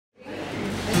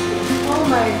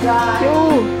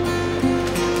Yo!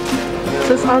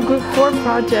 This is our group 4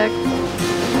 project.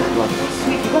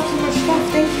 Sweet, you got so much stuff,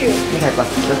 thank you. Okay,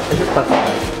 plastic. This is plastic,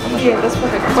 right? Yeah, that's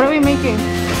perfect. What are we making?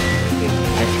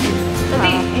 Ice cream.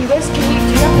 You guys, do you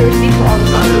have the receipt for all the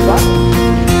stuff you bought?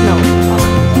 No.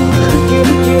 Do you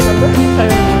remember? I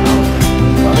don't know.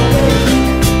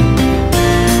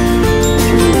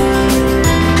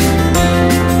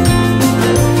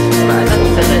 I thought you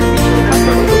said that we should have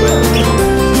some.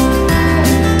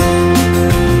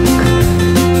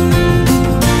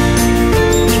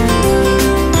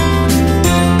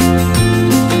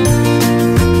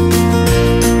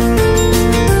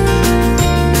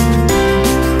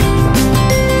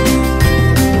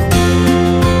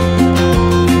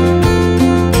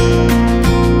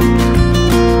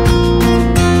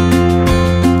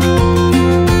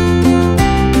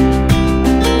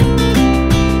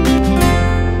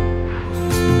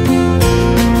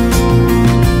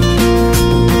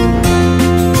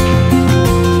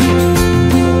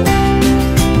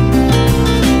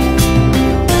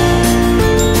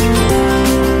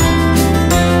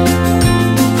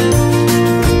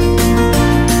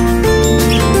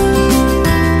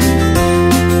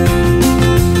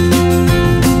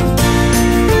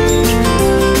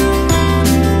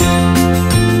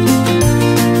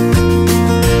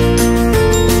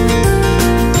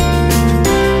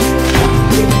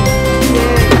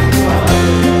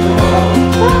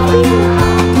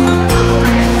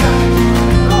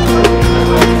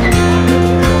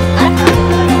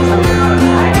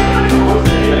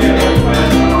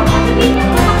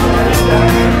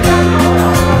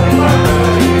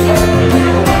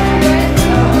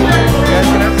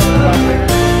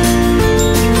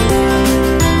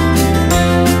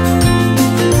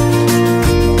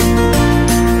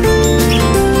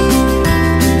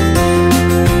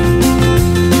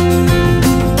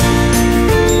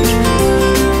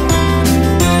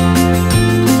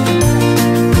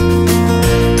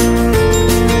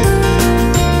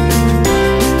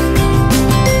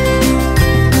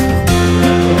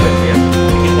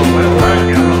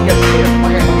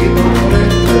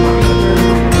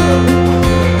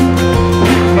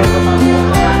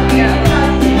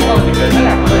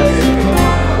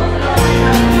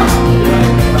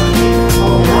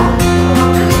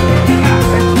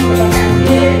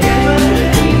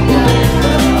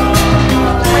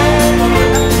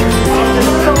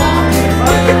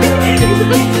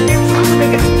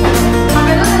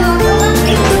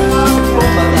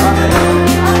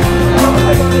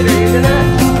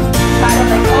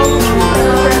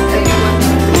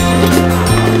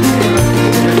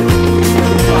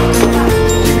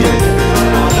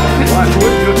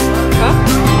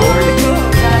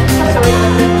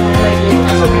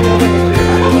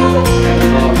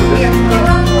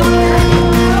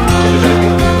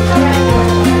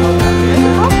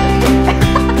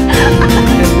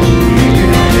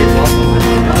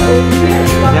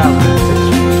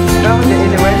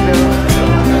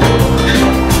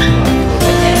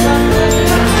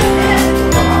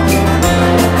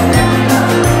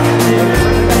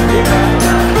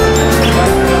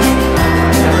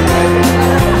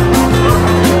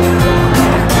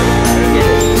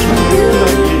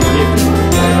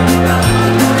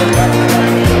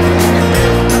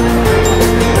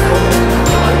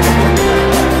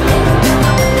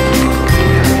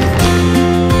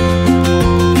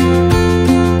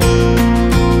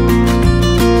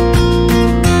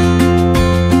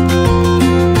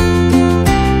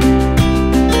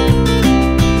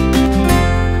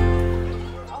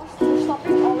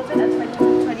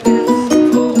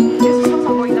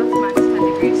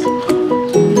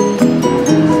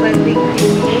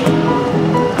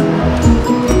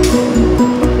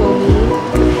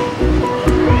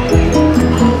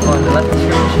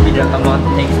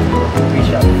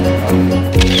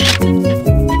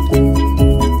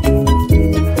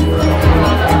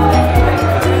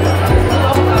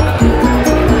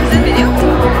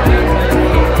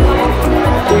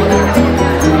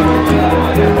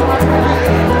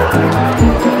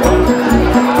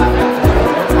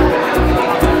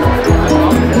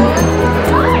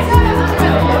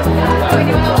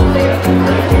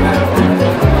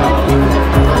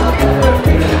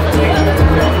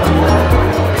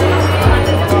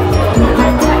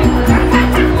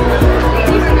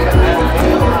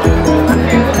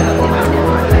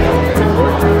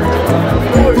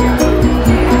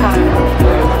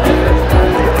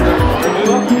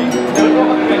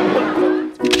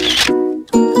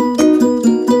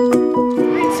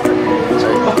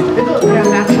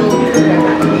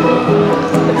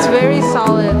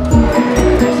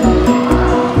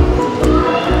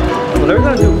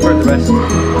 for the rest.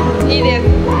 Eat it.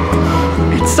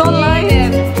 It's so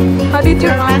light. How did you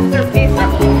know? Masterpiece.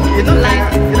 You know,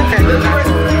 kind of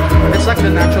natural. It's like the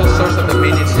natural source of the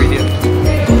main ingredient.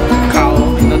 Cow,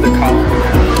 you know the cow.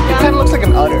 It kind of looks like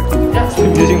an udder.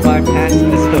 I'm using my pants in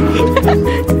this